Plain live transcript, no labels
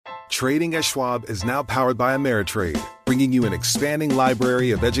Trading at Schwab is now powered by Ameritrade, bringing you an expanding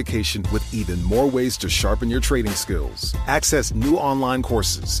library of education with even more ways to sharpen your trading skills. Access new online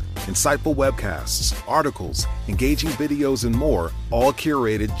courses, insightful webcasts, articles, engaging videos, and more, all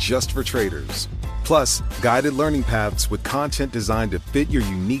curated just for traders. Plus, guided learning paths with content designed to fit your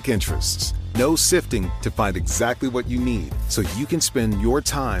unique interests. No sifting to find exactly what you need, so you can spend your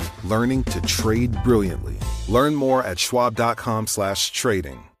time learning to trade brilliantly. Learn more at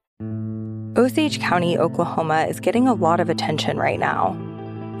schwab.com/trading. Osage County, Oklahoma is getting a lot of attention right now.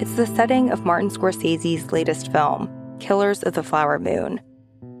 It's the setting of Martin Scorsese's latest film, Killers of the Flower Moon.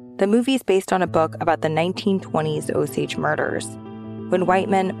 The movie's based on a book about the 1920s Osage murders, when white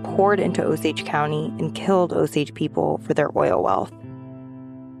men poured into Osage County and killed Osage people for their oil wealth.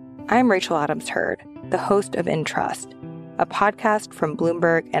 I'm Rachel Adams Hurd, the host of In Trust, a podcast from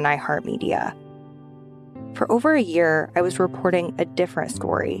Bloomberg and iHeartMedia. For over a year, I was reporting a different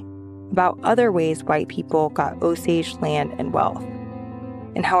story about other ways white people got Osage land and wealth,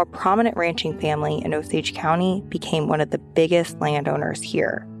 and how a prominent ranching family in Osage County became one of the biggest landowners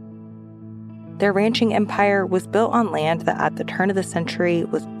here. Their ranching empire was built on land that at the turn of the century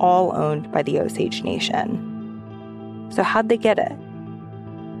was all owned by the Osage Nation. So how'd they get it?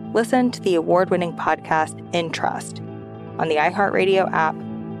 Listen to the award-winning podcast In Trust on the iHeartRadio app,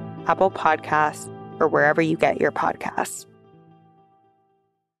 Apple Podcasts, or wherever you get your podcasts.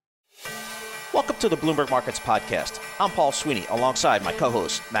 Welcome to the Bloomberg Markets Podcast. I'm Paul Sweeney, alongside my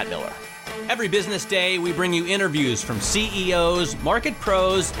co-host, Matt Miller. Every business day, we bring you interviews from CEOs, market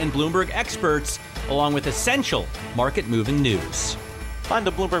pros, and Bloomberg experts, along with essential market-moving news. Find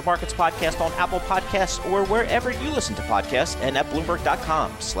the Bloomberg Markets Podcast on Apple Podcasts or wherever you listen to podcasts and at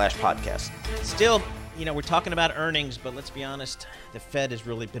Bloomberg.com/podcast. Still, we're talking about earnings, but let's be honest, the Fed has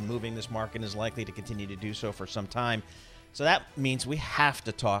really been moving this market and is likely to continue to do so for some time. So that means we have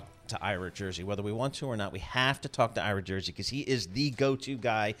to talk to Ira Jersey. Whether we want to or not, we have to talk to Ira Jersey because he is the go-to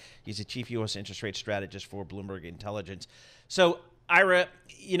guy. He's the chief U.S. interest rate strategist for Bloomberg Intelligence. So, Ira,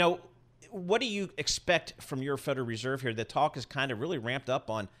 what do you expect from your Federal Reserve here? The talk is kind of really ramped up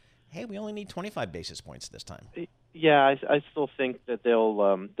on, hey, we only need 25 basis points this time. Yeah, I still think that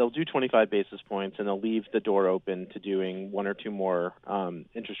they'll do 25 basis points and they'll leave the door open to doing one or two more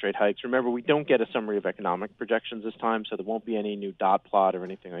interest rate hikes. Remember, we don't get a summary of economic projections this time, so there won't be any new dot plot or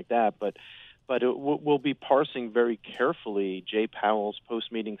anything like that. But we'll be parsing very carefully Jay Powell's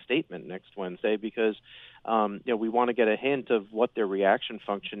post-meeting statement next Wednesday because we want to get a hint of what their reaction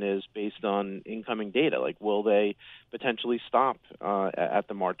function is based on incoming data. Like, will they potentially stop at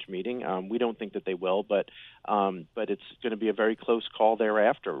the March meeting? We don't think that they will, but it's going to be a very close call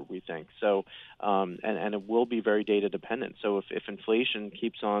thereafter, we think. So, and it will be very data dependent. So if inflation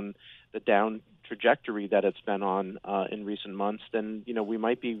keeps on the down trajectory that it's been on in recent months, then we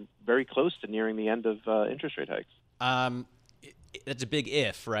might be very close to nearing the end of interest rate hikes. That's a big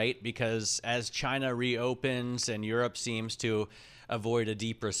if, right? Because as China reopens and Europe seems to avoid a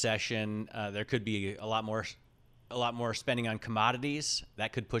deep recession, there could be a lot more spending on commodities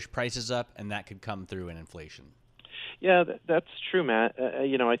that could push prices up, and that could come through in inflation. Yeah, that's true, Matt.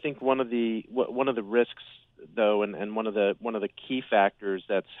 I think one of the risks, though, and one of the key factors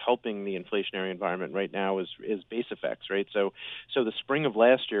that's helping the inflationary environment right now is base effects, right? So the spring of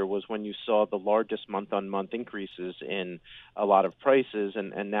last year was when you saw the largest month-on-month increases in a lot of prices,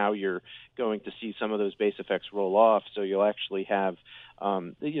 and now you're going to see some of those base effects roll off. So you'll actually have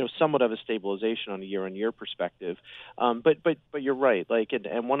somewhat of a stabilization on a year-on-year perspective. But you're right.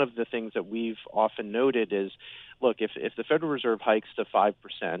 And one of the things that we've often noted is, look, if the Federal Reserve hikes to 5%,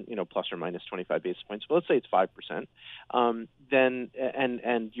 plus or minus 25 basis points, but let's say it's 5%, then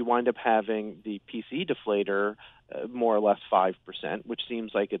and you wind up having the PCE deflator more or less 5%, which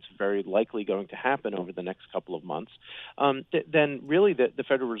seems like it's very likely going to happen over the next couple of months, then really the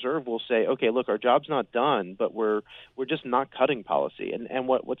Federal Reserve will say, okay, look, our job's not done, but we're just not cutting policy. And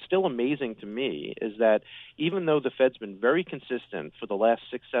what's still amazing to me is that even though the Fed's been very consistent for the last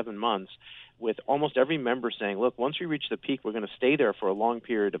 6-7 months, with almost every member saying, look, once we reach the peak, we're going to stay there for a long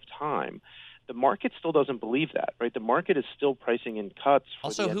period of time, the market still doesn't believe that, right? The market is still pricing in cuts.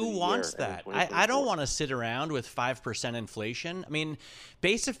 Also, who wants that? I don't want to sit around with 5% inflation. I mean,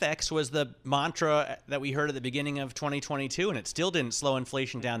 base effects was the mantra that we heard at the beginning of 2022, and it still didn't slow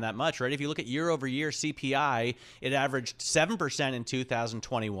inflation down that much, right? If you look at year-over-year CPI, it averaged 7% in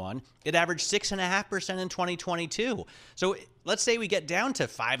 2021. It averaged 6.5% in 2022. So let's say we get down to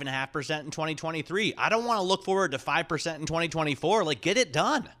 5.5% in 2023. I don't want to look forward to 5% in 2024. Get it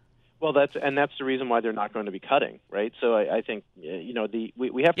done. Well, that's the reason why they're not going to be cutting, right? So I think we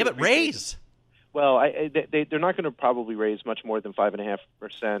have to. Yeah, but raise. Well, they're not going to probably raise much more than 5.5%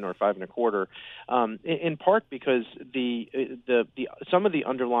 or 5.25%, in part because some of the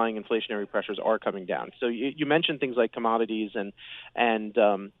underlying inflationary pressures are coming down. So you mentioned things like commodities and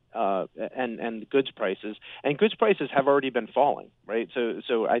goods prices, and goods prices have already been falling, right?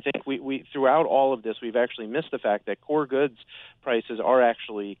 So I think we throughout all of this, we've actually missed the fact that core goods prices are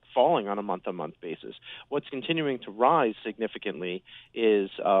actually falling on a month-on-month basis. What's continuing to rise significantly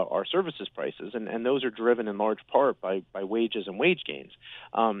is our services prices, and those are driven in large part by wages and wage gains.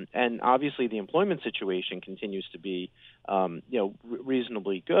 And obviously, the employment situation continues to be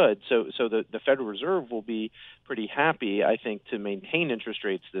reasonably good. So the Federal Reserve will be pretty happy, I think, to maintain interest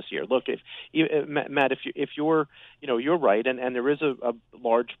rates this year. Look, Matt, if you're right, and there is a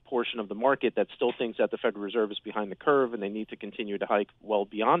large portion of the market that still thinks that the Federal Reserve is behind the curve and they need to continue to hike well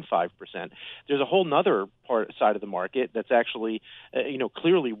beyond 5%. There's a whole nother side of the market that's actually,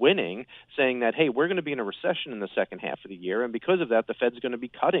 clearly winning, saying that, hey, we're going to be in a recession in the second half of the year, and because of that, the Fed's going to be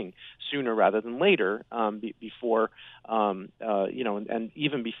cutting sooner rather than later, before. And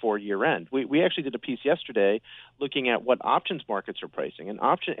even before year end. We actually did a piece yesterday looking at what options markets are pricing.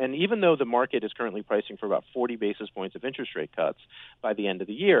 And even though the market is currently pricing for about 40 basis points of interest rate cuts by the end of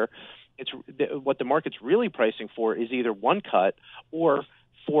the year, what the market's really pricing for is either one cut or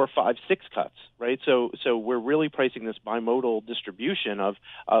 4, 5, 6 cuts, right? So we're really pricing this bimodal distribution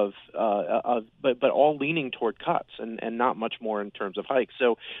but all leaning toward cuts and not much more in terms of hikes.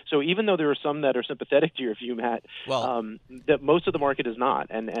 So even though there are some that are sympathetic to your view, Matt, that most of the market is not,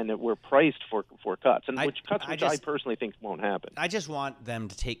 and we're priced for cuts, which I personally think won't happen. I just want them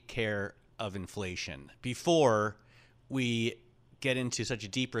to take care of inflation before we get into such a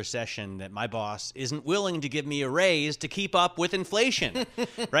deep recession that my boss isn't willing to give me a raise to keep up with inflation,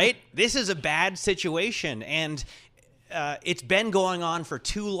 right? This is a bad situation, and it's been going on for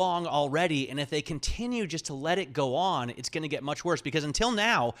too long already, and if they continue just to let it go on, it's going to get much worse, because until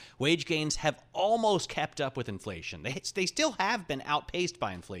now, wage gains have almost kept up with inflation. They still have been outpaced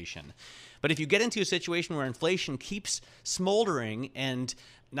by inflation. But if you get into a situation where inflation keeps smoldering and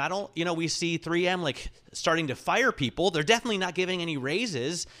not only, we see 3M starting to fire people. They're definitely not giving any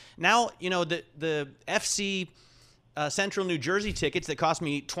raises. Now, the FC Central New Jersey tickets that cost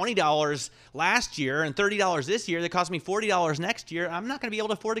me $20 last year and $30 this year, that cost me $40 next year, I'm not going to be able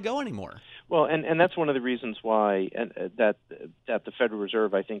to afford to go anymore. Well, and that's one of the reasons why that the Federal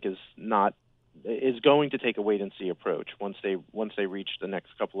Reserve, I think, is going to take a wait and see approach once they reach the next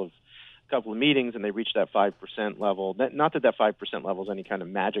couple of meetings and they reach that 5% level. Not that 5% level is any kind of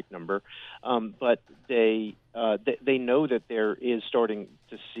magic number, but they know that there is starting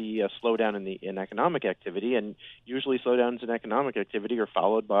to see a slowdown in economic activity, and usually slowdowns in economic activity are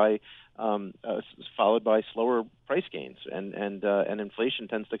followed by slower price gains, and inflation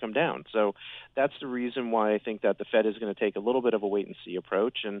tends to come down. So that's the reason why I think that the Fed is going to take a little bit of a wait and see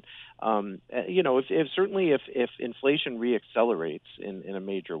approach. And if inflation reaccelerates in a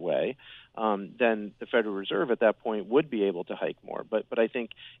major way, then the Federal Reserve at that point would be able to hike more. But I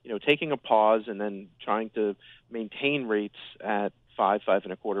think taking a pause and then trying to maintain rates at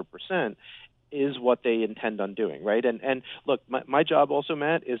 5.25% is what they intend on doing, right? And look, my job also,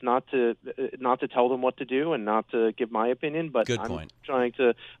 Matt, is not to tell them what to do and not to give my opinion, but I'm trying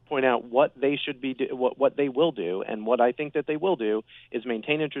to point out what they should be what they will do, and what I think that they will do is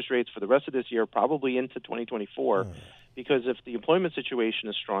maintain interest rates for the rest of this year, probably into 2024. Because if the employment situation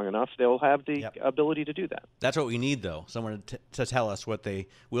is strong enough, they'll have the ability to do that. That's what we need, though, someone to tell us what they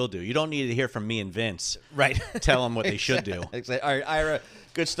will do. You don't need to hear from me and Vince. Right. Tell them what they should do. Exactly. All right, Ira,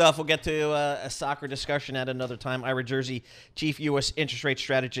 good stuff. We'll get to a soccer discussion at another time. Ira Jersey, Chief U.S. Interest Rate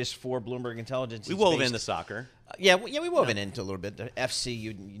Strategist for Bloomberg Intelligence. We wove in the soccer. We wove it into a little bit. The FC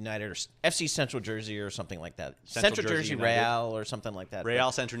United or FC Central Jersey or something like that. Central Jersey Real or something like that.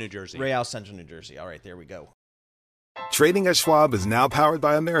 Real Central New Jersey. Real Central New Jersey. All right, there we go. Trading at Schwab is now powered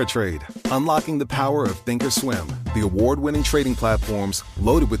by Ameritrade, unlocking the power of Thinkorswim, the award-winning trading platforms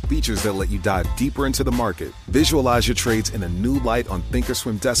loaded with features that let you dive deeper into the market. Visualize your trades in a new light on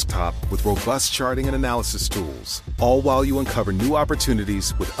Thinkorswim desktop with robust charting and analysis tools, all while you uncover new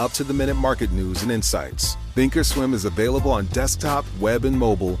opportunities with up-to-the-minute market news and insights. Thinkorswim is available on desktop, web, and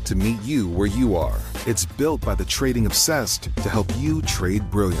mobile to meet you where you are. It's built by the trading obsessed to help you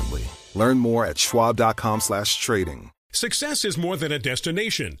trade brilliantly. Learn more at schwab.com/trading. Success is more than a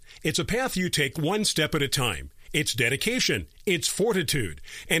destination. It's a path you take one step at a time. It's dedication, it's fortitude,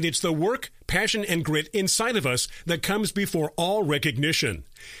 and it's the work, passion and grit inside of us that comes before all recognition.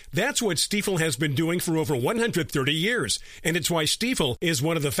 That's what Stifel has been doing for over 130 years, and it's why Stifel is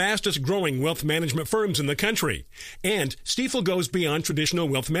one of the fastest growing wealth management firms in the country. And Stifel goes beyond traditional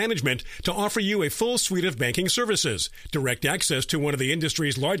wealth management to offer you a full suite of banking services, direct access to one of the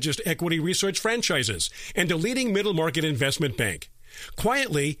industry's largest equity research franchises, and a leading middle market investment bank.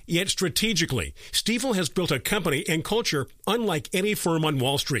 Quietly, yet strategically, Stifel has built a company and culture unlike any firm on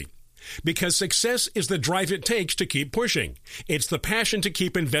Wall Street. Because success is the drive it takes to keep pushing. It's the passion to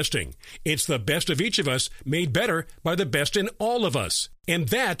keep investing. It's the best of each of us made better by the best in all of us. And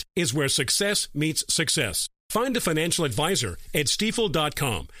that is where success meets success. Find a financial advisor at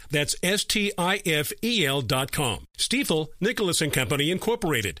Stifel.com. That's Stifel.com. Stifel, Nicholas & Company,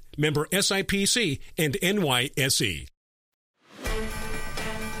 Incorporated. Member SIPC and NYSE.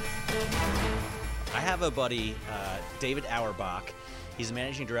 I have a buddy, David Auerbach. He's a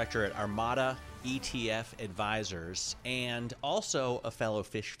managing director at Armada ETF Advisors and also a fellow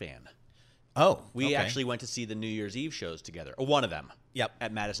Fish fan. Oh, we actually went to see the New Year's Eve shows together, or one of them. Yep.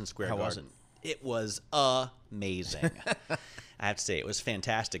 At Madison Square How Garden. It was amazing. I have to say, it was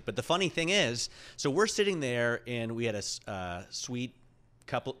fantastic. But the funny thing is, so we're sitting there, and we had a sweet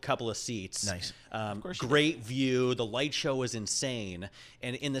couple of seats. Nice. Great view. The light show was insane.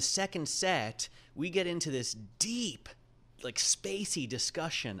 And in the second set, we get into this deep, like spacey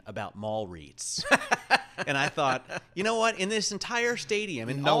discussion about mall REITs. And I thought, you know what? In this entire stadium,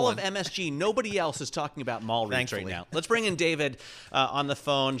 in all of MSG, nobody else is talking about mall REITs right now. Let's bring in David on the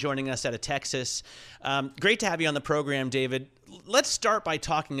phone, joining us out of Texas. Great to have you on the program, David. Let's start by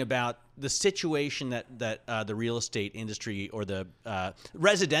talking about the situation that the real estate industry, or the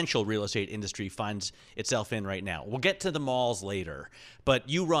residential real estate industry, finds itself in right now. We'll get to the malls later, but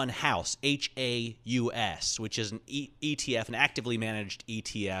you run House, HAUS, which is an ETF, an actively managed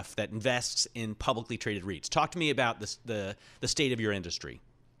ETF that invests in publicly traded REITs. Talk to me about the state of your industry.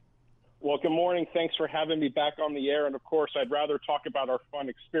 Well, good morning. Thanks for having me back on the air. And of course, I'd rather talk about our fun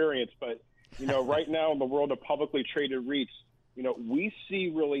experience, but right now in the world of publicly traded REITs, we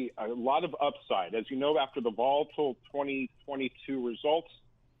see really a lot of upside. As you know, after the volatile 2022 results,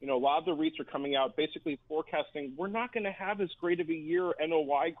 a lot of the REITs are coming out basically forecasting we're not going to have as great of a year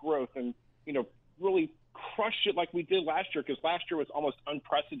NOI growth and, really crush it like we did last year, because last year was almost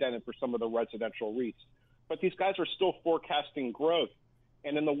unprecedented for some of the residential REITs. But these guys are still forecasting growth.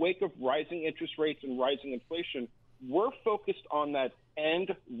 And in the wake of rising interest rates and rising inflation, we're focused on that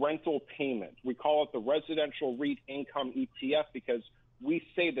end rental payment. We call it the residential REIT income ETF because we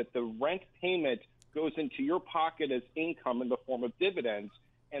say that the rent payment goes into your pocket as income in the form of dividends.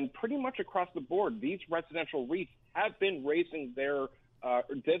 And pretty much across the board, these residential REITs have been raising their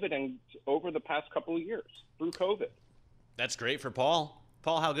dividends over the past couple of years through COVID. That's great for Paul.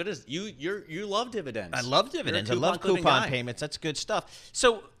 Paul, how good is you? You love dividends. I love dividends. I love coupon payments. That's good stuff.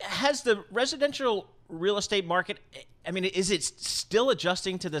 So has the residential real estate market, is it still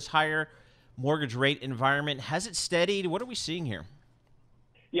adjusting to this higher mortgage rate environment? Has it steadied? What are we seeing here?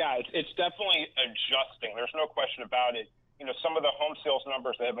 Yeah, it's definitely adjusting. There's no question about it. Some of the home sales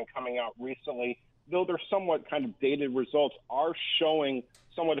numbers that have been coming out recently, though they're somewhat kind of dated results, are showing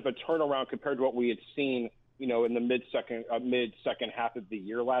somewhat of a turnaround compared to what we had seen, in the mid second half of the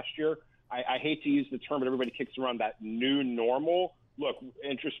year last year. I hate to use the term, but everybody kicks around that new normal. Look,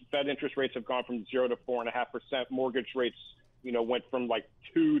 Fed interest rates have gone from 0 to 4.5%. Mortgage rates, went from like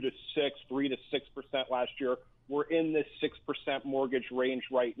 2 to 6, 3 to 6% last year. We're in this 6% mortgage range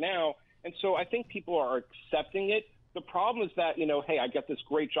right now. And so I think people are accepting it. The problem is that, hey, I get this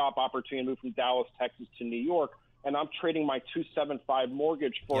great job opportunity to move from Dallas, Texas to New York, and I'm trading my 2.75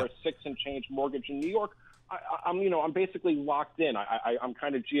 mortgage for a 6 and change mortgage in New York. I'm basically locked in. I'm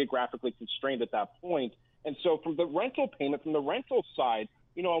kind of geographically constrained at that point. And so from the rental payment, from the rental side,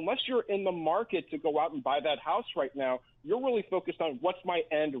 unless you're in the market to go out and buy that house right now, you're really focused on what's my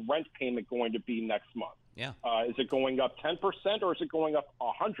end rent payment going to be next month. Yeah. Is it going up 10% or is it going up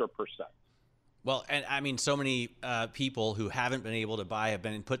 100%? Well, and so many people who haven't been able to buy have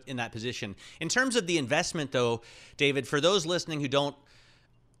been put in that position. In terms of the investment, though, David, for those listening who don't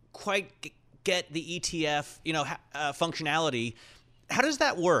quite get the ETF, functionality, how does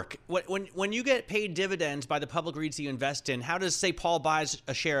that work? When you get paid dividends by the public REITs you invest in, how does, say, Paul buys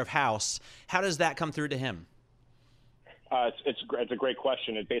a share of House, how does that come through to him? It's a great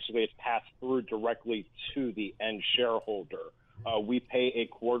question. It basically is passed through directly to the end shareholder. We pay a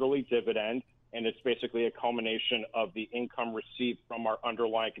quarterly dividend, and it's basically a culmination of the income received from our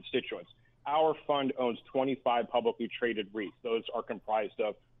underlying constituents. Our fund owns 25 publicly traded REITs. Those are comprised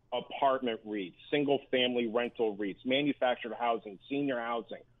of apartment REITs, single-family rental REITs, manufactured housing, senior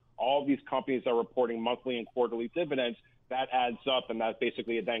housing, all these companies are reporting monthly and quarterly dividends. That adds up, and that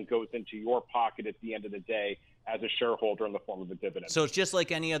basically then goes into your pocket at the end of the day as a shareholder in the form of a dividend. So it's just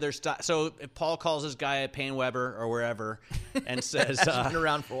like any other stock. So if Paul calls his guy at Payne Weber or wherever and says, been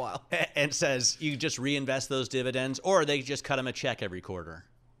around for a while, and says you just reinvest those dividends, or they just cut him a check every quarter.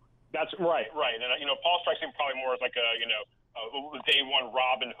 That's right. And, Paul strikes me probably more as like a day one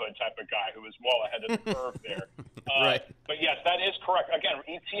Robin Hood type of guy who is well ahead of the curve there. Right. But yes, that is correct. Again,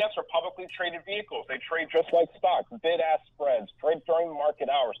 ETFs are publicly traded vehicles. They trade just like stocks, bid-ask spreads, trade during market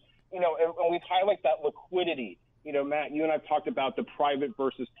hours. And we've highlighted that liquidity. Matt, you and I've talked about the private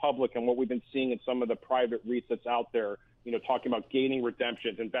versus public and what we've been seeing in some of the private REITs that's out there, talking about gaining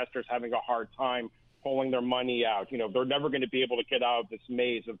redemptions, investors having a hard time pulling their money out. They're never going to be able to get out of this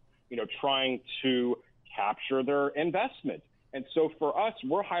maze of, trying to capture their investment. And so for us,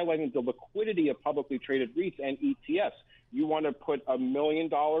 we're highlighting the liquidity of publicly traded REITs and ETFs. You want to put $1 million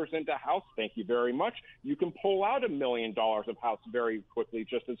into house, thank you very much. You can pull out $1 million of house very quickly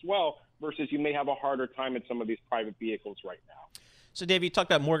just as well, versus you may have a harder time in some of these private vehicles right now. So, Dave, you talked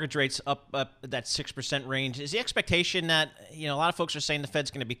about mortgage rates up that 6% range. Is the expectation that, a lot of folks are saying the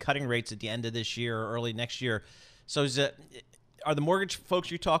Fed's going to be cutting rates at the end of this year or early next year? So are the mortgage folks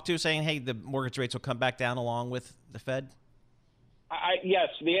you talk to saying, hey, the mortgage rates will come back down along with the Fed? Yes,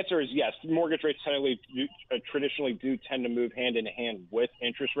 the answer is yes. Mortgage rates traditionally do tend to move hand in hand with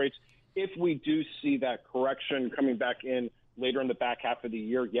interest rates. If we do see that correction coming back in later in the back half of the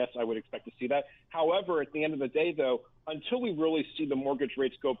year, yes, I would expect to see that. However, at the end of the day, though, until we really see the mortgage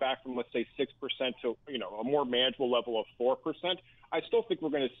rates go back from, let's say, 6% to, a more manageable level of 4%, I still think we're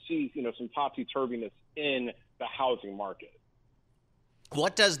going to see, some topsy-turviness in the housing market.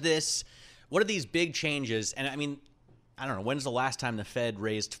 What are these big changes? And I don't know, when's the last time the Fed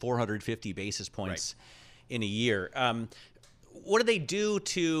raised 450 basis points in a year? What do they do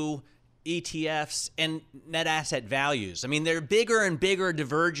to ETFs and net asset values? They're bigger and bigger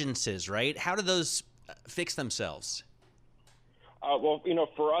divergences, right? How do those fix themselves?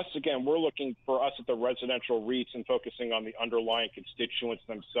 For us, again, we're looking for us at the residential REITs and focusing on the underlying constituents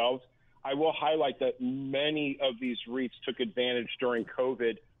themselves. I will highlight that many of these REITs took advantage during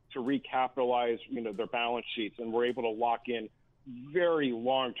COVID to recapitalize, their balance sheets, and were able to lock in very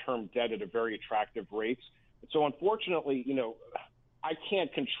long-term debt at a very attractive rates. So unfortunately, I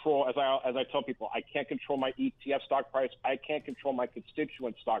can't control, as I tell people, I can't control my ETF stock price. I can't control my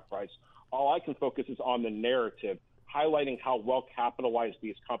constituent stock price. All I can focus is on the narrative, highlighting how well capitalized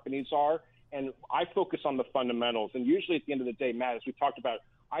these companies are. And I focus on the fundamentals. And usually at the end of the day, Matt, as we talked about,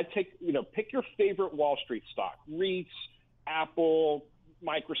 I take, pick your favorite Wall Street stock, REITs, Apple,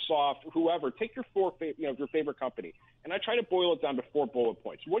 Microsoft, whoever. Take your your favorite company, and I try to boil it down to 4 bullet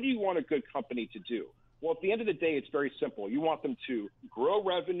points. What do you want a good company to do? Well, at the end of the day, it's very simple. You want them to grow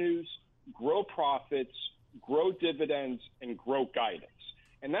revenues, grow profits, grow dividends, and grow guidance.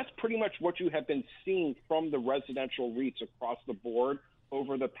 And that's pretty much what you have been seeing from the residential REITs across the board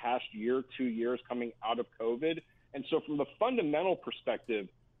over the past year, 2 years coming out of COVID. And so from the fundamental perspective,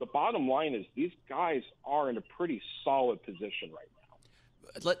 the bottom line is these guys are in a pretty solid position right now.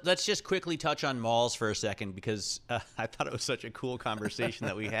 Let's just quickly touch on malls for a second, because I thought it was such a cool conversation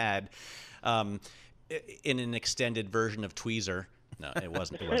that we had in an extended version of Tweezer. No, it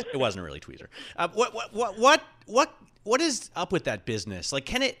wasn't. It wasn't really Tweezer. What is up with that business? Like,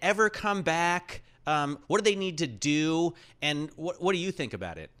 can it ever come back? What do they need to do? And what do you think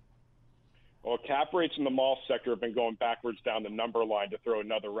about it? Well, cap rates in the mall sector have been going backwards down the number line, to throw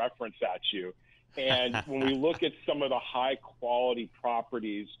another reference at you. And when we look at some of the high quality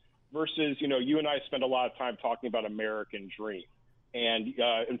properties versus, you and I spend a lot of time talking about American Dream. And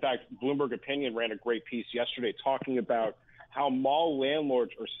in fact, Bloomberg Opinion ran a great piece yesterday talking about how mall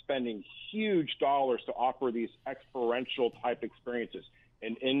landlords are spending huge dollars to offer these experiential type experiences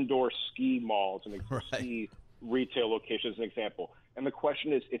in indoor ski malls and ski retail locations, as an example. And the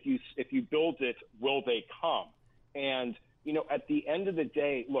question is, if you build it, will they come? And at the end of the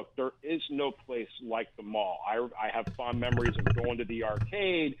day, look, there is no place like the mall. I have fond memories of going to the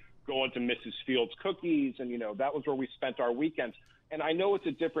arcade, going to Mrs. Fields Cookies, and that was where we spent our weekends. And I know it's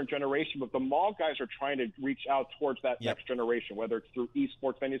a different generation, but the mall guys are trying to reach out towards that next generation, whether it's through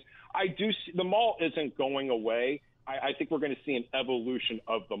esports venues. I do see the mall isn't going away. I think we're going to see an evolution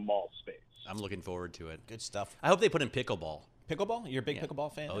of the mall space. I'm looking forward to it. Good stuff. I hope they put in pickleball. Pickleball? You're a big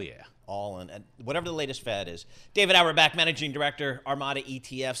pickleball fan? Oh, yeah. All in. And whatever the latest fad is. David Auerbach, Managing Director, Armada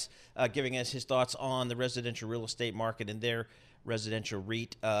ETFs, giving us his thoughts on the residential real estate market and their residential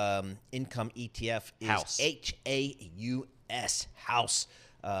REIT income ETF is House. HAUS, House.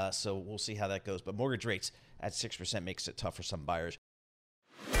 So we'll see how that goes. But mortgage rates at 6% makes it tough for some buyers.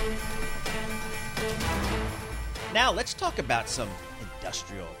 Now, let's talk about some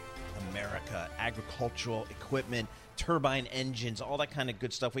industrial America, agricultural equipment, turbine engines, all that kind of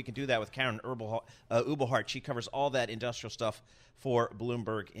good stuff. We can do that with Karen Ubelhart. She covers all that industrial stuff for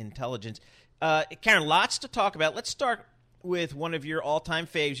Bloomberg Intelligence. Karen, lots to talk about. Let's start with one of your all-time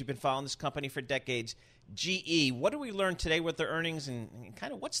faves. You've been following this company for decades, GE. What do we learn today with their earnings, and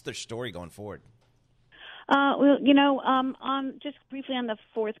kind of what's their story going forward? On just briefly on the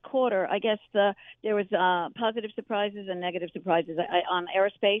fourth quarter, I guess there was positive surprises and negative surprises. On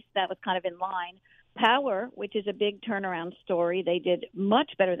aerospace, that was kind of in line. Power, which is a big turnaround story, they did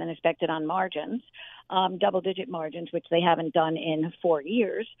much better than expected on margins, double-digit margins, which they haven't done in 4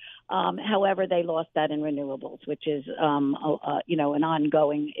 years. However, they lost that in renewables, which is an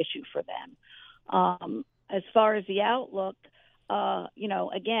ongoing issue for them. As far as the outlook,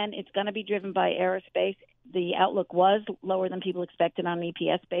 again, it's going to be driven by aerospace. The outlook was lower than people expected on an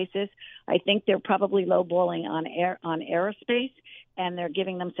EPS basis. I think they're probably lowballing on aerospace, and they're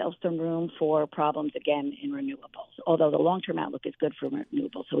giving themselves some room for problems again in renewables, although the long-term outlook is good for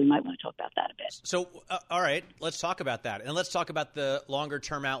renewables, so we might want to talk about that a bit. So, all right, let's talk about that. And let's talk about the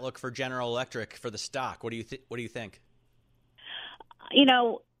longer-term outlook for General Electric for the stock. What do you think?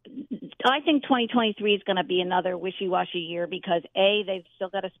 I think 2023 is going to be another wishy-washy year because, A, they've still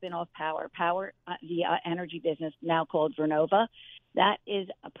got to spin off Power, the energy business now called Vernova. That is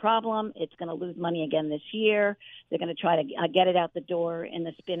a problem. It's going to lose money again this year. They're going to try to get it out the door in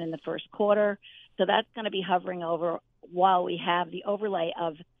the spin in the first quarter. So that's going to be hovering over while we have the overlay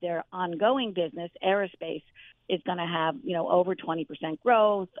of their ongoing business. Aerospace is going to have, over 20%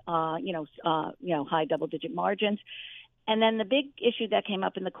 growth, high double-digit margins. And then the big issue that came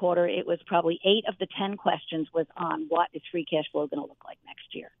up in the quarter, it was probably 8 of the 10 questions was on what is free cash flow going to look like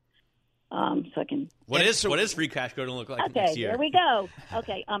next year. What is free cash flow going to look like next year? Okay, there we go.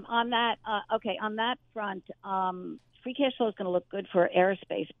 Okay, on that front, free cash flow is going to look good for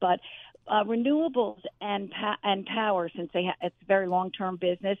aerospace, but renewables and power, since it's a very long-term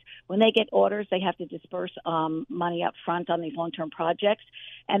business, when they get orders, they have to disperse money up front on these long-term projects,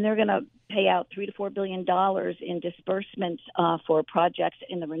 and they're going to pay out $3 to $4 billion in disbursements for projects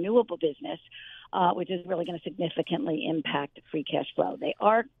in the renewable business, which is really going to significantly impact free cash flow. They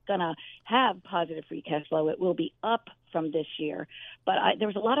are going to have positive free cash flow. It will be up from this year, but there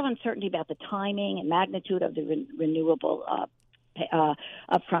was a lot of uncertainty about the timing and magnitude of the renewable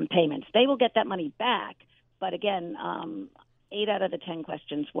upfront payments. They will get that money back, but again, 8 out of the 10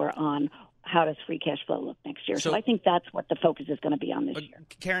 questions were on how does free cash flow look next year. So I think that's what the focus is going to be on this year.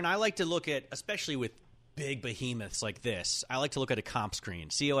 Karen, I like to look at, especially with big behemoths like this, I like to look at a comp screen,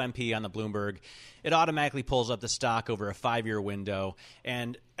 COMP on the Bloomberg. It automatically pulls up the stock over a 5-year window.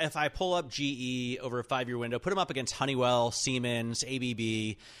 And if I pull up GE over a 5-year window, put them up against Honeywell, Siemens,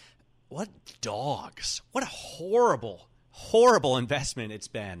 ABB, what dogs. What a horrible investment it's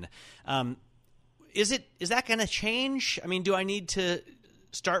been. Is that going to change? I mean, do I need to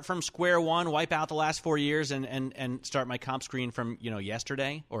start from square one, wipe out the last 4 years, and start my comp screen from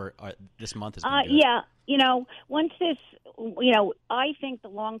yesterday or this month has been good? Yeah. Once this, I think the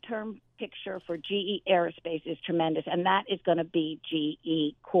long-term picture for GE Aerospace is tremendous, and that is going to be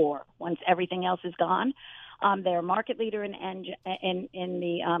GE Core once everything else is gone. They're a market leader in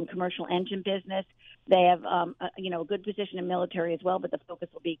the commercial engine business. They have a good position in military as well, but the focus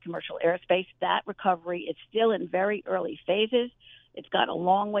will be commercial aerospace. That recovery is still in very early phases. It's got a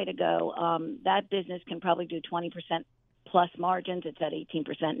long way to go. That business can probably do 20% plus margins. It's at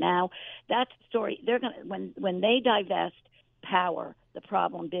 18% now. That's the story. They're going to when they divest power, the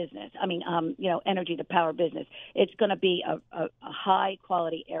problem business. Energy to power business. It's going to be a high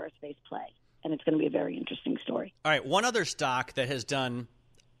quality aerospace play. And it's going to be a very interesting story. All right, one other stock that has done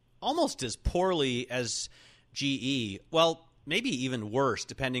almost as poorly as GE, well, maybe even worse,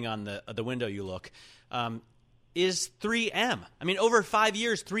 depending on the window you look, is 3M. I mean, over 5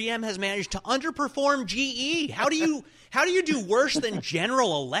 years, 3M has managed to underperform GE. How do you do worse than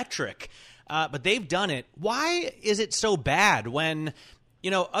General Electric? But they've done it. Why is it so bad when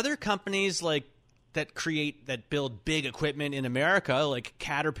other companies like that build big equipment in America, like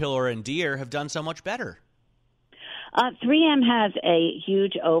Caterpillar and Deere, have done so much better? 3M has a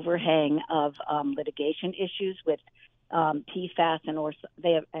huge overhang of litigation issues with PFAS and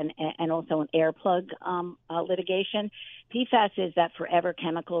also an air plug litigation. PFAS is that forever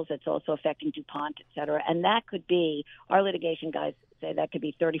chemicals. It's also affecting DuPont, et cetera. And that could be, our litigation guys say that could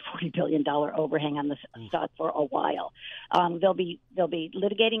be $30-40 billion overhang on the stock for a while. They'll be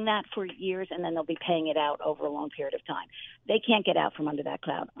litigating that for years, and then they'll be paying it out over a long period of time. They can't get out from under that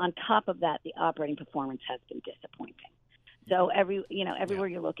cloud. On top of that, the operating performance has been disappointing. So everywhere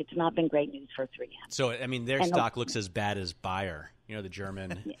you look, it's not been great news for 3M. So I mean, their stock looks as bad as Bayer, the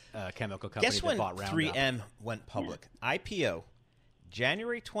German chemical company Guess that when bought Roundup. 3M went public? IPO,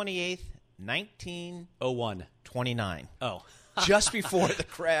 January 28th, 1929. Oh. Just before the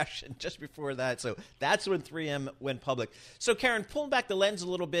crash and just before that. So that's when 3M went public. So, Karen, pulling back the lens a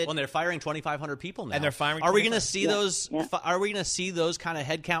little bit. Well, they're firing 2,500 people now. And they're firing Are we going to 2,500? see those? Are we going to see those kind of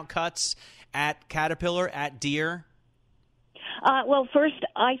headcount cuts at Caterpillar, at Deere? Well, first,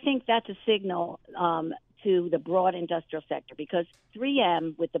 I think that's a signal to the broad industrial sector, because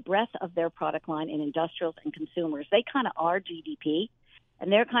 3M, with the breadth of their product line in industrials and consumers, they kind of are GDP.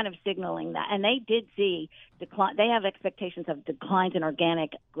 And they're kind of signaling that. And they did see decline. They have expectations of declines in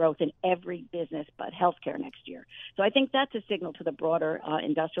organic growth in every business but healthcare next year. So I think that's a signal to the broader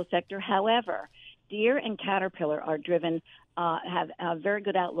industrial sector. However, Deere and Caterpillar are driven, have a very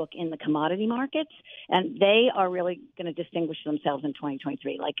good outlook in the commodity markets, and they are really going to distinguish themselves in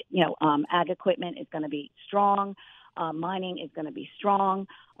 2023. Like, ag equipment is going to be strong. Mining is going to be strong.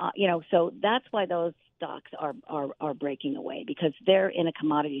 So that's why those stocks are breaking away, because they're in a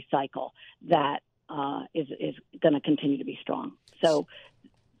commodity cycle that is going to continue to be strong. So,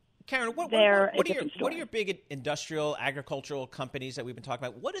 Karen, what are your big industrial agricultural companies that we've been talking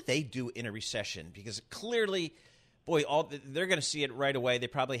about? What do they do in a recession? Because clearly, boy, they're going to see it right away. They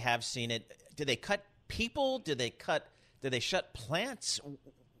probably have seen it. Do they cut people? Do they shut plants?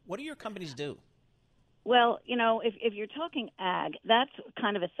 What do your companies do? Well, if you're talking ag, that's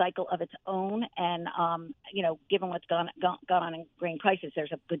kind of a cycle of its own, and given what's gone on in grain prices,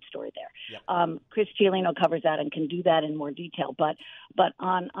 there's a good story there. Yep. Chris Cialino covers that and can do that in more detail. But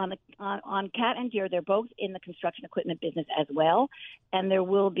on Cat and Deere, they're both in the construction equipment business as well, and there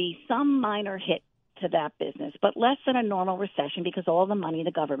will be some minor hit to that business, but less than a normal recession because all the money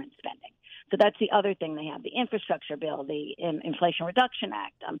the government's spending. So that's the other thing they have: the infrastructure bill, the Inflation Reduction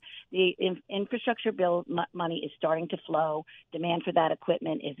Act. The infrastructure bill money is starting to flow. Demand for that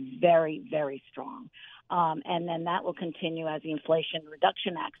equipment is very, very strong. And then that will continue as the Inflation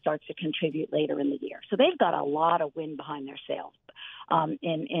Reduction Act starts to contribute later in the year. So they've got a lot of wind behind their sails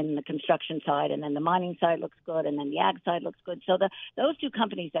in the construction side, and then the mining side looks good, and then the ag side looks good. So those two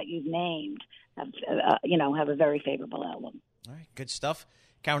companies that you've named have a very favorable outlook. All right, good stuff.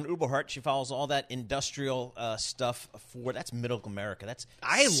 Karen Uberhart, she follows all that industrial stuff that's middle America. That's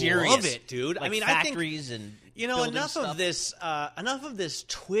serious. Love it, dude. Like factories and enough stuff. of this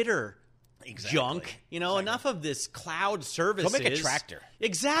Twitter junk. Enough of this cloud services. Go make a tractor.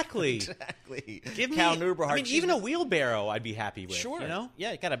 Exactly. Give me Karen Uberhart. Even a wheelbarrow, I'd be happy with. Sure.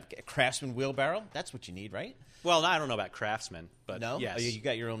 Yeah, you got a Craftsman wheelbarrow. That's what you need, right? Well, I don't know about Craftsman, but no? Yes. You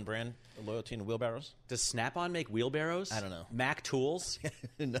got your own brand loyalty in wheelbarrows? Does Snap-on make wheelbarrows? I don't know. Mac Tools?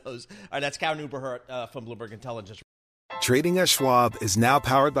 Who knows? All right, that's Karen Uberhart from Bloomberg Intelligence. Trading at Schwab is now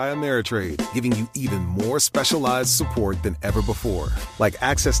powered by Ameritrade, giving you even more specialized support than ever before. Like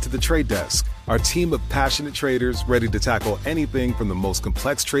access to the trade desk, our team of passionate traders ready to tackle anything from the most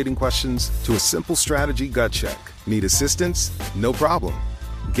complex trading questions to a simple strategy gut check. Need assistance? No problem.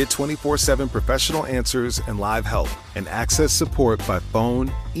 Get 24/7 professional answers and live help, and access support by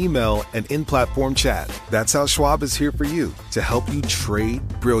phone, email, and in-platform chat. That's how Schwab is here for you, to help you trade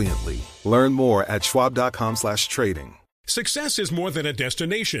brilliantly. Learn more at schwab.com/trading. Success is more than a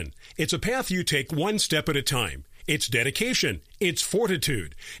destination. It's a path you take one step at a time. It's dedication, it's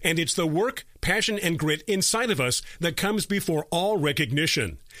fortitude, and it's the work, passion, and grit inside of us that comes before all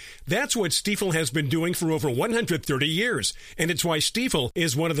recognition. That's what Stifel has been doing for over 130 years, and it's why Stifel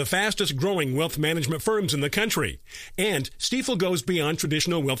is one of the fastest growing wealth management firms in the country. And Stifel goes beyond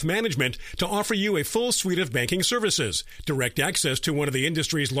traditional wealth management to offer you a full suite of banking services, direct access to one of the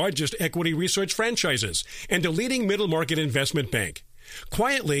industry's largest equity research franchises, and a leading middle market investment bank.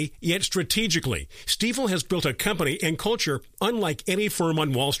 Quietly, yet strategically, Stifel has built a company and culture unlike any firm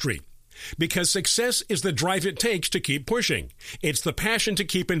on Wall Street. Because success is the drive it takes to keep pushing. It's the passion to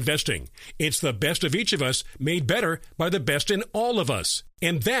keep investing. It's the best of each of us made better by the best in all of us.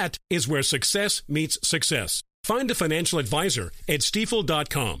 And that is where success meets success. Find a financial advisor at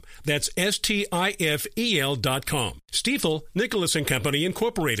Stifel.com. That's STIFEL.com. Stifel, Nicholas & Company,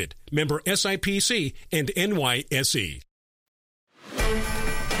 Incorporated. Member SIPC and NYSE.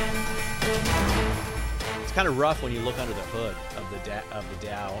 It's kind of rough when you look under the hood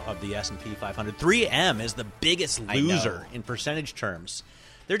of the S&P 500. 3M is the biggest loser in percentage terms.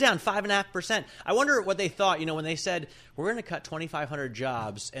 They're down 5.5%. I wonder what they thought, when they said, we're going to cut 2,500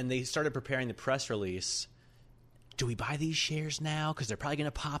 jobs, and they started preparing the press release. Do we buy these shares now? Because they're probably going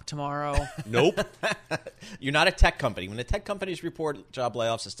to pop tomorrow. Nope. You're not a tech company. When the tech companies report job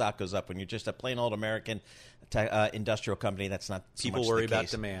layoffs, the stock goes up. When you're just a plain old American, industrial company. That's not so People much worry the about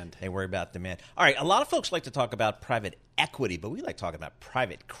case. demand. They worry about demand. All right, a lot of folks like to talk about private equity, but we like talking about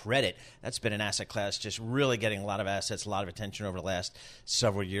private credit. That's been an asset class just really getting a lot of assets, a lot of attention over the last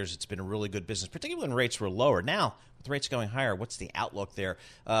several years. It's been a really good business, particularly when rates were lower. Now, with rates going higher, what's the outlook there?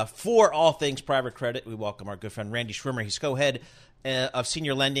 For all things private credit, we welcome our good friend Randy Schwimmer. He's co-head of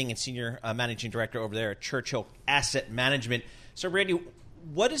senior lending and senior managing director over there at Churchill Asset Management. So, Randy,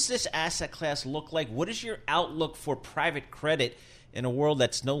 what does this asset class look like? What is your outlook for private credit in a world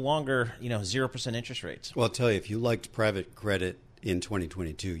that's no longer, 0% interest rates? Well, I'll tell you, if you liked private credit in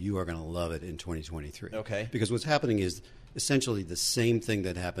 2022, you are going to love it in 2023. Okay. Because what's happening is essentially the same thing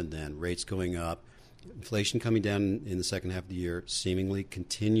that happened then. Rates going up, inflation coming down in the second half of the year, seemingly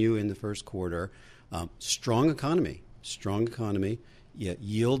continue in the first quarter. Strong economy, yet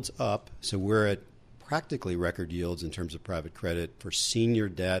yields up. So we're at practically record yields in terms of private credit for senior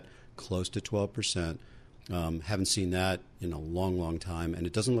debt, close to 12%. Haven't seen that in a long, long time, and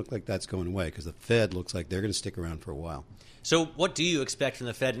it doesn't look like that's going away because the Fed looks like they're going to stick around for a while. So what do you expect from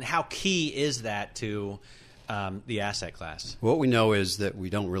the Fed, and how key is that to the asset class? What we know is that we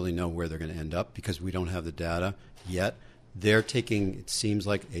don't really know where they're going to end up because we don't have the data yet. They're taking, it seems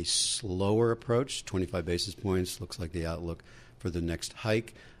like, a slower approach. 25 basis points looks like the outlook for the next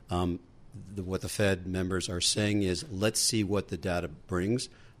hike. What the Fed members are saying is, let's see what the data brings.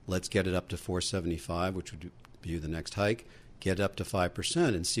 Let's get it up to 475, which would be the next hike. Get up to 5%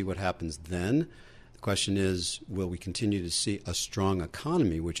 and see what happens then. The question is, will we continue to see a strong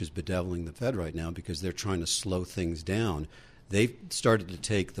economy, which is bedeviling the Fed right now because they're trying to slow things down? They've started to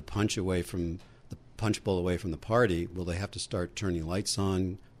take the punch bowl away from the party. Will they have to start turning lights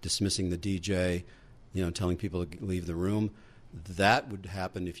on, dismissing the DJ, telling people to leave the room? That would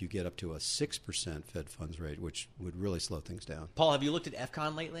happen if you get up to a 6% Fed funds rate, which would really slow things down. Paul, have you looked at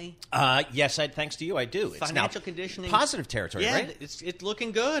FCON lately? Yes, thanks to you, I do. Financial conditioning. Positive territory, yeah, right? It's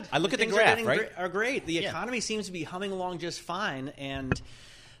looking good. I look at the graph, right? Are great. The economy seems to be humming along just fine, and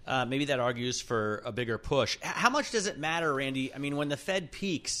maybe that argues for a bigger push. How much does it matter, Randy? I mean, when the Fed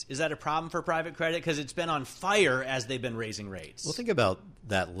peaks, is that a problem for private credit? Because it's been on fire as they've been raising rates. Well, think about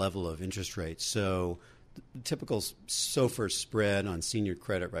that level of interest rates. So the typical SOFR spread on senior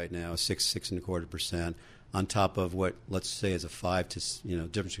credit right now is 6.25%, on top of what, let's say, is a difference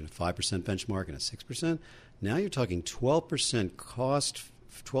between a 5% benchmark and a 6%. Now you're talking 12% cost,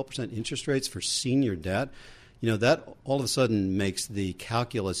 12% interest rates for senior debt. That all of a sudden makes the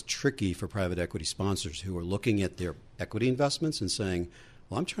calculus tricky for private equity sponsors who are looking at their equity investments and saying,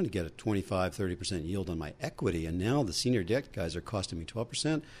 well, I'm trying to get a 25, 30% yield on my equity, and now the senior debt guys are costing me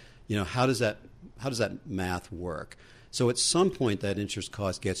 12%. How does that math work? So at some point, that interest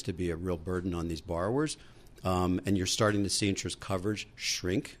cost gets to be a real burden on these borrowers, and you're starting to see interest coverage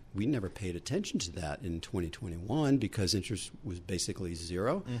shrink. We never paid attention to that in 2021 because interest was basically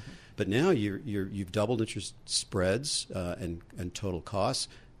zero. Mm-hmm. But now you've doubled interest spreads and total costs.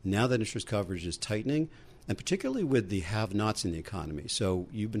 Now that interest coverage is tightening, and particularly with the have-nots in the economy. So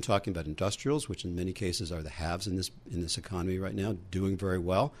you've been talking about industrials, which in many cases are the haves in this economy right now, doing very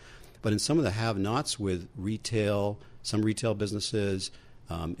well. But in some of the have-nots with retail, some retail businesses,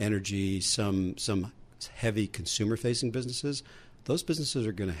 energy, some heavy consumer-facing businesses, those businesses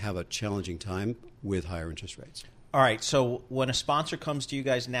are going to have a challenging time with higher interest rates. All right. So when a sponsor comes to you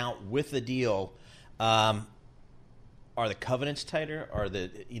guys now with a deal, are the covenants tighter? Are the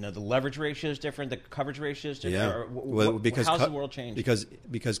leverage ratios different? The coverage ratios different? Yeah. How's the world changed?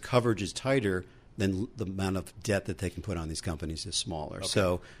 Because coverage is tighter, then the amount of debt that they can put on these companies is smaller. Okay.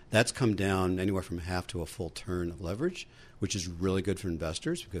 So that's come down anywhere from half to a full turn of leverage, which is really good for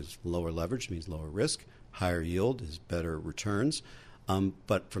investors because lower leverage means lower risk, higher yield is better returns.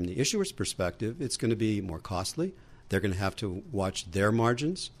 But from the issuer's perspective, it's going to be more costly. They're going to have to watch their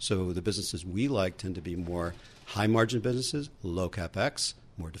margins. So the businesses we like tend to be more high-margin businesses, low CapEx,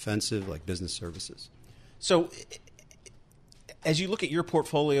 more defensive, like business services. So as you look at your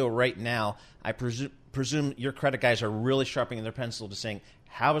portfolio right now, I presume your credit guys are really sharpening their pencil to saying,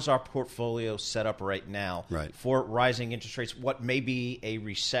 how is our portfolio set up right now for rising interest rates? What may be a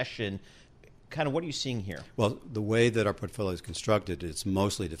recession? Kind of what are you seeing here? Well, the way that our portfolio is constructed, it's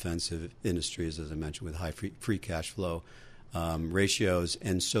mostly defensive industries, as I mentioned, with high free cash flow ratios.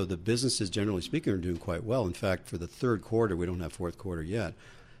 And so the businesses, generally speaking, are doing quite well. In fact, for the third quarter, we don't have fourth quarter yet.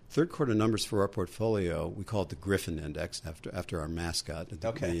 Third quarter numbers for our portfolio, we call it the Griffin Index after our mascot,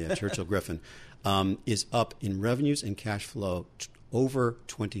 the Churchill Griffin, is up in revenues and cash flow over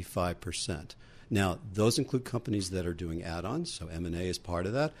 25%. Now, those include companies that are doing add-ons, so M&A is part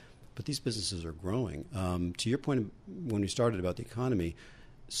of that, but these businesses are growing. To your point when we started about the economy,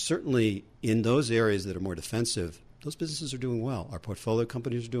 certainly in those areas that are more defensive, those businesses are doing well. Our portfolio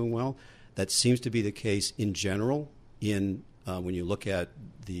companies are doing well. That seems to be the case in general in when you look at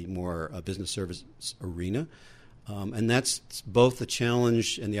the more business service arena. And that's both the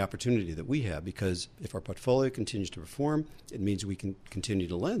challenge and the opportunity that we have, because if our portfolio continues to perform, it means we can continue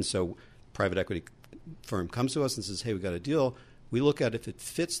to lend. So private equity firm comes to us and says, hey, we got a deal. We look at if it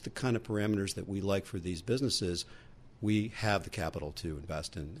fits the kind of parameters that we like for these businesses, we have the capital to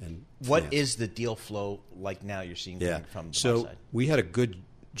invest in. And what is the deal flow like now you're seeing coming from the buy side? We had a good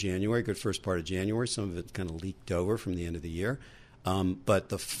January, good first part of January. Some of it kind of leaked over from the end of the year. But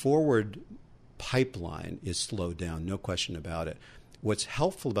the forward pipeline is slowed down, no question about it. What's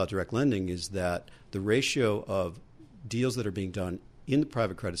helpful about direct lending is that the ratio of deals that are being done in the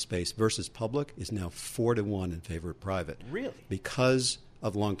private credit space versus public is now 4-1 in favor of private. Really? Because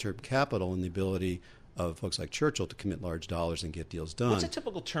of long-term capital and the ability of folks like Churchill to commit large dollars and get deals done. What's a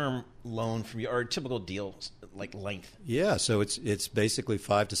typical term loan from you, or a typical deal like length? Yeah, so it's basically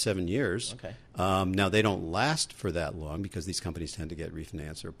 5 to 7 years. Okay. Now, they don't last for that long because these companies tend to get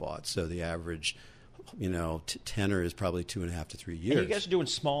refinanced or bought. So the average, tenor is probably 2.5 to 3 years. And you guys are doing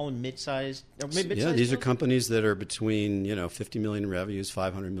small and mid-sized? Yeah, these are companies that are between 50 million in revenues,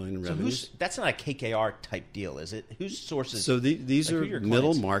 500 million in revenues. That's not a KKR type deal, is it? Whose sources? So these are middle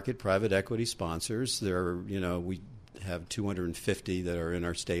clients? market private equity sponsors. There are, we have 250 that are in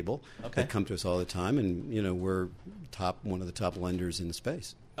our stable that come to us all the time, and we're one of the top lenders in the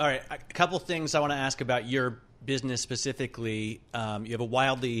space. All right, a couple things I want to ask about your business specifically. You have a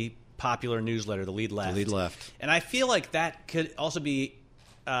wildly popular newsletter, The Lead Left. The Lead Left. And I feel like that could also be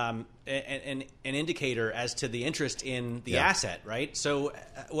an indicator as to the interest in the asset, right? So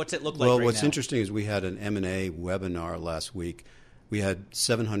what's it look like right now? Well, what's interesting is we had an M&A webinar last week. We had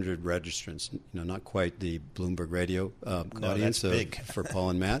 700 registrants, not quite the Bloomberg Radio audience for Paul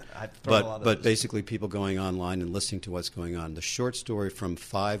and Matt, but basically people going online and listening to what's going on. The short story from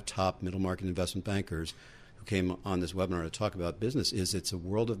 5 top middle market investment bankers who came on this webinar to talk about business is it's a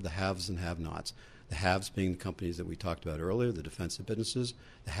world of the haves and have-nots. The haves being the companies that we talked about earlier, the defensive businesses.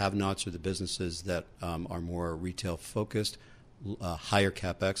 The have-nots are the businesses that are more retail-focused, higher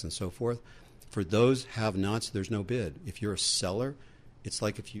CapEx and so forth. For those have-nots, there's no bid. If you're a seller, it's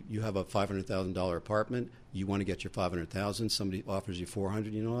like if you have a $500,000 apartment, you want to get your $500,000, somebody offers you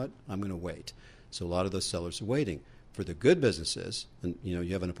 $400,000, you know what? I'm going to wait. So a lot of those sellers are waiting. For the good businesses, and you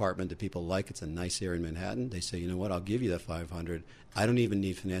have an apartment that people like, it's a nice area in Manhattan, they say, you know what, I'll give you that $500,000. I don't even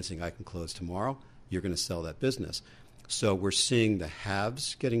need financing, I can close tomorrow. You're going to sell that business. So we're seeing the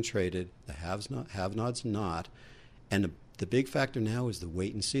haves getting traded, the have-nots not, and the big factor now is the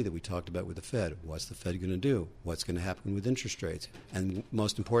wait and see that we talked about with the Fed. What's the Fed going to do? What's going to happen with interest rates? And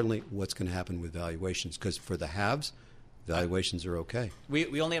most importantly, what's going to happen with valuations? Because for the haves, valuations are okay.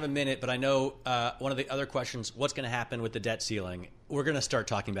 We only have a minute, but I know one of the other questions, what's going to happen with the debt ceiling? We're going to start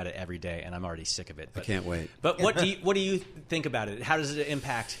talking about it every day, and I'm already sick of it. I can't wait. But what do you think about it? How does it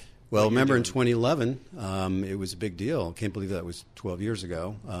impact? Well, remember in 2011, it was a big deal. Can't believe that was 12 years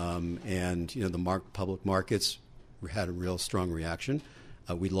ago. And the public markets had a real strong reaction.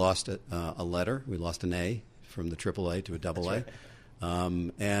 We lost a letter. We lost an A from the AAA to a AA. Right.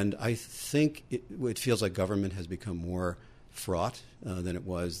 And I think it feels like government has become more fraught than it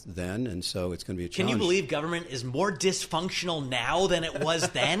was then, and so it's going to be a challenge. Can you believe government is more dysfunctional now than it was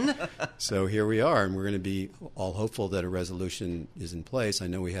then? So here we are, and we're going to be all hopeful that a resolution is in place. I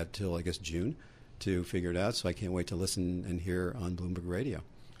know we have till, June to figure it out, so I can't wait to listen and hear on Bloomberg Radio.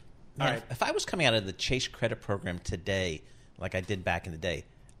 All right. If I was coming out of the Chase credit program today, like I did back in the day,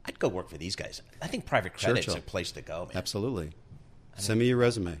 I'd go work for these guys. I think private credit's a place to go, man. Absolutely. Send me your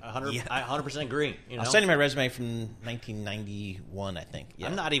resume. I 100% agree. I'll send you my resume from 1991, I think. Yeah.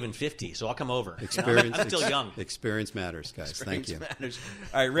 I'm not even 50, so I'll come over. I'm still young. Experience matters, guys. Thank you. Matters.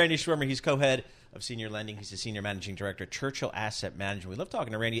 All right, Randy Schwimmer, he's co-head of senior lending. He's the senior managing director at Churchill Asset Management. We love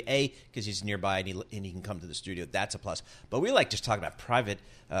talking to Randy, because he's nearby and he can come to the studio. That's a plus. But we like just talking about private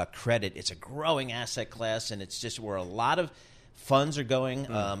credit. It's a growing asset class, and it's just where a lot of funds are going.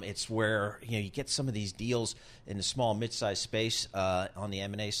 It's where you get some of these deals in the small, mid-sized space on the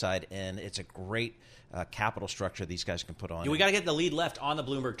M&A side, and it's a great capital structure these guys can put on. We got to get the Lead Left on the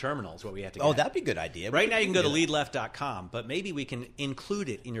Bloomberg terminal is what we have to get. Oh, that'd be a good idea. Right now you can go to leadleft.com, but maybe we can include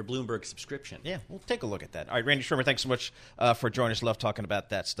it in your Bloomberg subscription. Yeah, we'll take a look at that. All right, Randy Schwimmer, thanks so much for joining us. Love talking about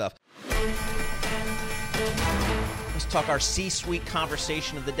that stuff. Let's talk our C-suite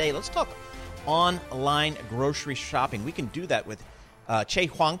conversation of the day. Let's talk online grocery shopping. We can do that with Che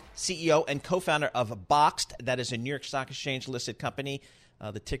Huang, CEO and co-founder of Boxed. That is a New York Stock Exchange listed company.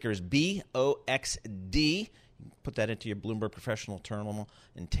 The ticker is BOXD. put that into your Bloomberg Professional Terminal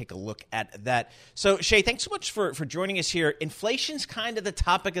and take a look at that. So, Shay, thanks so much for joining us here. Inflation's kind of the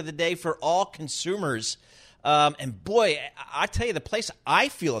topic of the day for all consumers. And boy, I tell you, the place I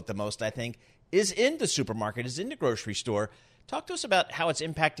feel it the most, I think, is in the supermarket, is in the grocery store. Talk to us about how it's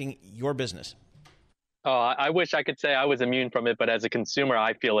impacting your business. Oh, I wish I could say I was immune from it, but as a consumer,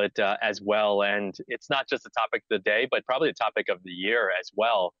 I feel it as well. And it's not just the topic of the day, but probably the topic of the year as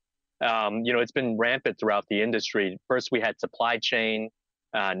well. It's been rampant throughout the industry. First, we had supply chain.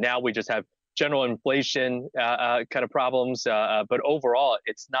 Now we just have general inflation kind of problems. But overall,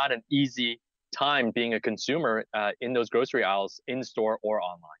 it's not an easy time being a consumer in those grocery aisles, in store or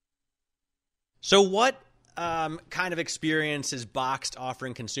online. So what kind of experience is Boxed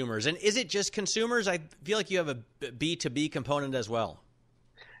offering consumers? And is it just consumers? I feel like you have a B2B component as well.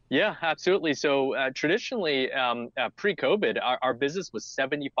 Yeah, absolutely. So traditionally, pre-COVID, our business was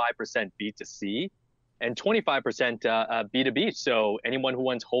 75% B2C and 25% B2B. So anyone who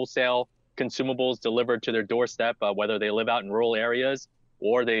wants wholesale consumables delivered to their doorstep, whether they live out in rural areas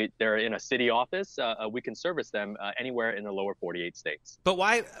or they're in a city office, we can service them anywhere in the lower 48 states. But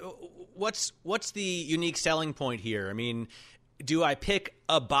why? What's the unique selling point here? I mean, do I pick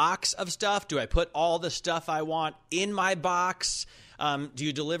a box of stuff? Do I put all the stuff I want in my box? Do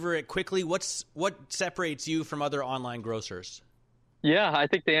you deliver it quickly? What separates you from other online grocers? Yeah, I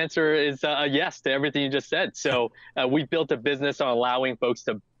think the answer is yes to everything you just said. So we built a business on allowing folks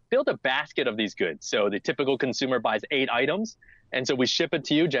to build a basket of these goods. So the typical consumer buys 8 items. And so we ship it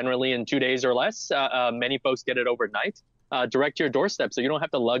to you generally in 2 days or less. Many folks get it overnight, direct to your doorstep. So you don't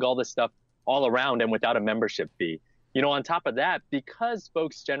have to lug all this stuff all around and without a membership fee. On top of that, because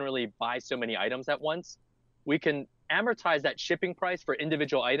folks generally buy so many items at once, we can amortize that shipping price for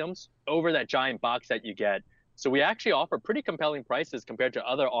individual items over that giant box that you get. So we actually offer pretty compelling prices compared to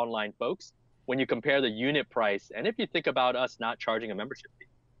other online folks when you compare the unit price. And if you think about us not charging a membership fee.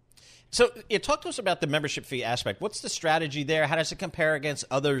 So talk to us about the membership fee aspect. What's the strategy there? How does it compare against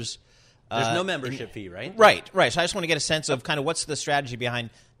others? There's no membership fee, right? Right. So I just want to get a sense of kind of what's the strategy behind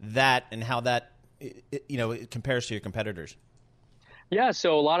that and how that it compares to your competitors. Yeah,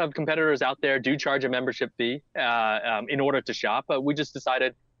 so a lot of competitors out there do charge a membership fee in order to shop, but we just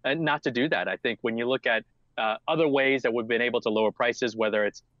decided not to do that. I think when you look at other ways that we've been able to lower prices, whether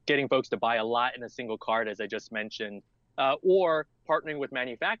it's getting folks to buy a lot in a single cart, as I just mentioned, or partnering with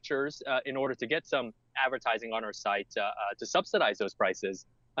manufacturers in order to get some advertising on our site to subsidize those prices.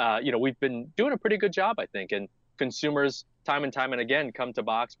 We've been doing a pretty good job, I think, and consumers time and time and again come to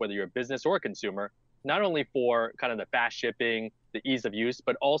Box, whether you're a business or a consumer, not only for kind of the fast shipping, the ease of use,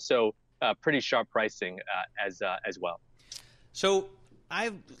 but also pretty sharp pricing as well. So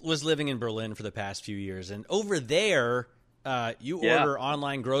I was living in Berlin for the past few years, and over there, you order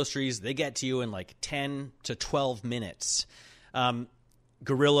online groceries, they get to you in like 10 to 12 minutes.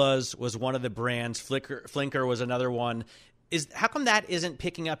 Gorillas was one of the brands. Flinker was another one. How come that isn't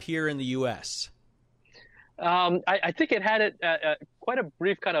picking up here in the U.S.? I think it had quite a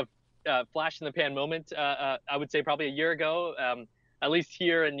brief kind of flash in the pan moment. I would say probably a year ago, at least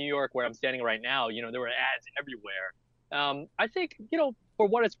here in New York where I'm standing right now, there were ads everywhere. I think, for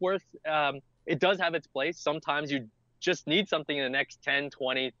what it's worth, it does have its place. Sometimes you just need something in the next 10,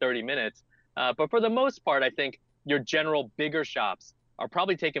 20, 30 minutes. But for the most part, I think your general bigger shops are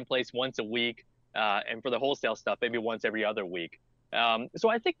probably taking place once a week. And for the wholesale stuff, maybe once every other week. So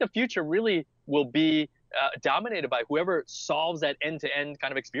I think the future really will be dominated by whoever solves that end-to-end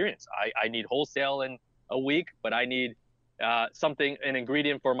kind of experience. I need wholesale in a week, but I need an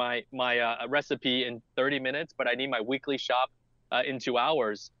ingredient for my recipe in 30 minutes, but I need my weekly shop in 2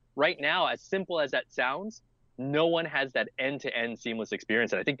 hours. Right now, as simple as that sounds, no one has that end-to-end seamless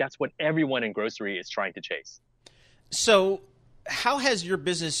experience. And I think that's what everyone in grocery is trying to chase. So how has your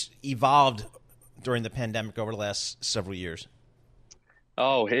business evolved during the pandemic over the last several years?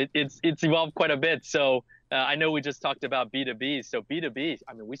 Oh, it's evolved quite a bit. So I know we just talked about B2B. So B2B,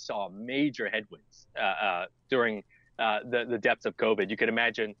 we saw major headwinds during the depths of COVID. You could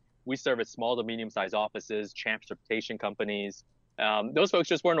imagine we service small to medium-sized offices, transportation companies. Those folks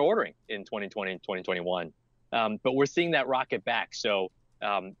just weren't ordering in 2020 and 2021. But we're seeing that rocket back. So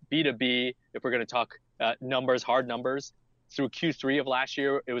B2B, if we're going to talk numbers, hard numbers, through Q3 of last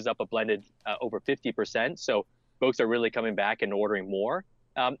year, it was up a blended over 50%. So folks are really coming back and ordering more.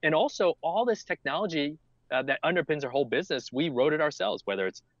 And also all this technology that underpins our whole business, we wrote it ourselves, whether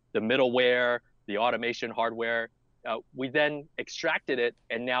it's the middleware, the automation hardware. We then extracted it,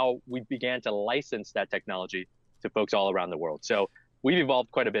 and now we began to license that technology to folks all around the world. So we've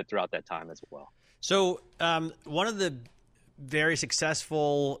evolved quite a bit throughout that time as well. So one of the very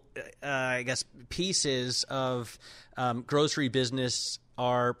successful I guess, pieces of grocery business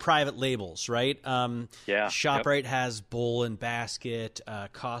are private labels, right? ShopRite has Bull and Basket.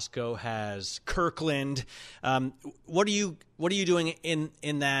 Costco has Kirkland. What are you doing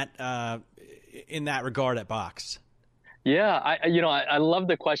in that regard at Box? Yeah, I love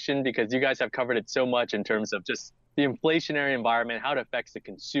the question because you guys have covered it so much in terms of just the inflationary environment, how it affects the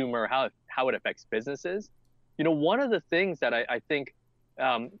consumer, how it affects businesses. One of the things that I think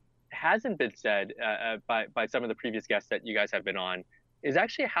hasn't been said by some of the previous guests that you guys have been on is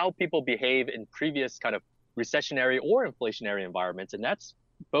actually how people behave in previous kind of recessionary or inflationary environments, and that's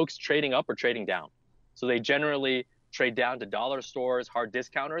folks trading up or trading down. So they generally trade down to dollar stores, hard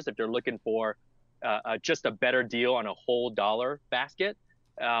discounters if they're looking for just a better deal on a whole dollar basket,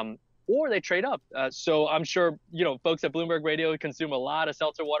 or they trade up. So I'm sure folks at Bloomberg Radio consume a lot of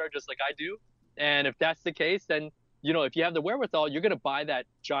seltzer water just like I do, and if that's the case, then if you have the wherewithal, you're going to buy that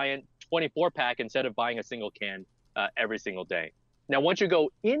giant 24-pack instead of buying a single can every single day. Now, once you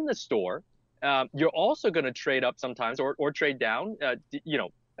go in the store, you're also going to trade up sometimes or trade down,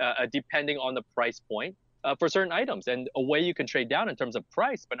 depending on the price point for certain items. And a way you can trade down in terms of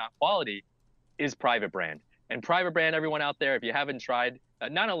price but not quality is private brand. And private brand, everyone out there, if you haven't tried,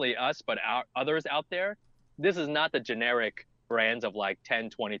 not only us, but others out there, this is not the generic brands of like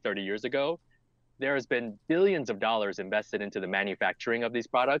 10, 20, 30 years ago. There has been billions of dollars invested into the manufacturing of these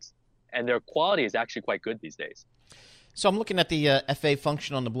products, and their quality is actually quite good these days. So I'm looking at the FA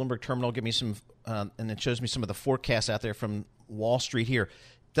function on the Bloomberg terminal. Give me some, and it shows me some of the forecasts out there from Wall Street here.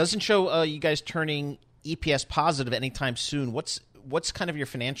 Doesn't show you guys turning EPS positive anytime soon. What's kind of your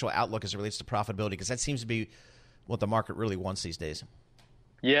financial outlook as it relates to profitability? Because that seems to be what the market really wants these days.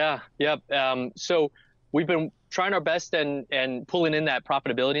 Yeah. So we've been trying our best and pulling in that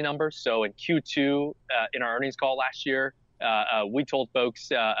profitability number. So in Q2, in our earnings call last year, we told folks,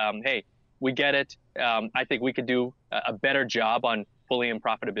 hey, we get it. I think we could do a better job on pulling in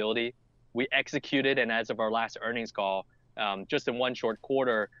profitability. We executed, and as of our last earnings call, just in one short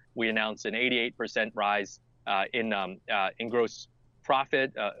quarter, we announced an 88% rise in gross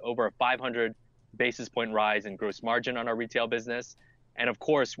profit, over a 500 basis point rise in gross margin on our retail business. And of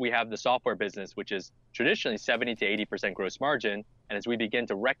course, we have the software business, which is traditionally 70 to 80% gross margin. And as we begin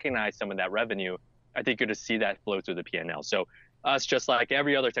to recognize some of that revenue, I think you're going to see that flow through the P&L. So us, just like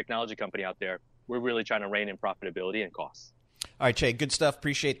every other technology company out there, we're really trying to rein in profitability and costs. All right, Che, good stuff.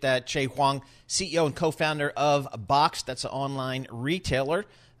 Appreciate that. Che Huang, CEO and co-founder of Box. That's an online retailer.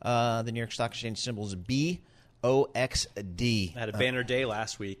 The New York Stock Exchange symbol is BOXD. Had a banner day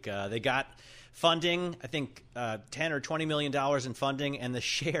last week. They got funding, I think 10 or $20 million in funding, and the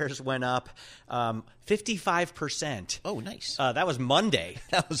shares went up 55%. Oh, nice. That was Monday.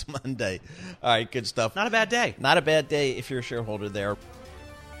 All right, good stuff. Not a bad day. Not a bad day if you're a shareholder there.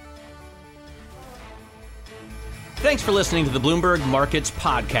 Thanks for listening to the Bloomberg Markets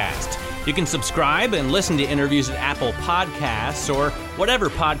Podcast. You can subscribe and listen to interviews at Apple Podcasts or whatever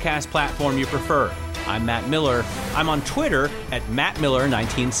podcast platform you prefer. I'm Matt Miller. I'm on Twitter at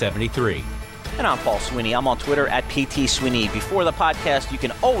MattMiller1973. And I'm Paul Sweeney. I'm on Twitter at PT Sweeney. Before the podcast, you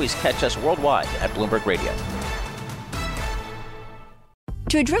can always catch us worldwide at Bloomberg Radio.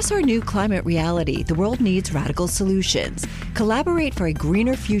 To address our new climate reality, the world needs radical solutions. Collaborate for a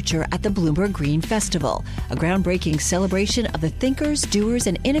greener future at the Bloomberg Green Festival, a groundbreaking celebration of the thinkers, doers,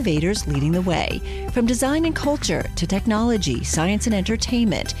 and innovators leading the way. From design and culture to technology, science, and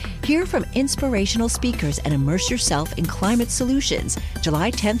entertainment, hear from inspirational speakers and immerse yourself in climate solutions.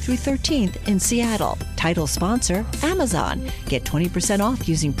 July 10th through 13th in Seattle. Title sponsor, Amazon. Get 20% off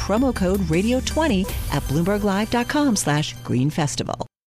using promo code RADIO20 at BloombergLive.com/Green Festival.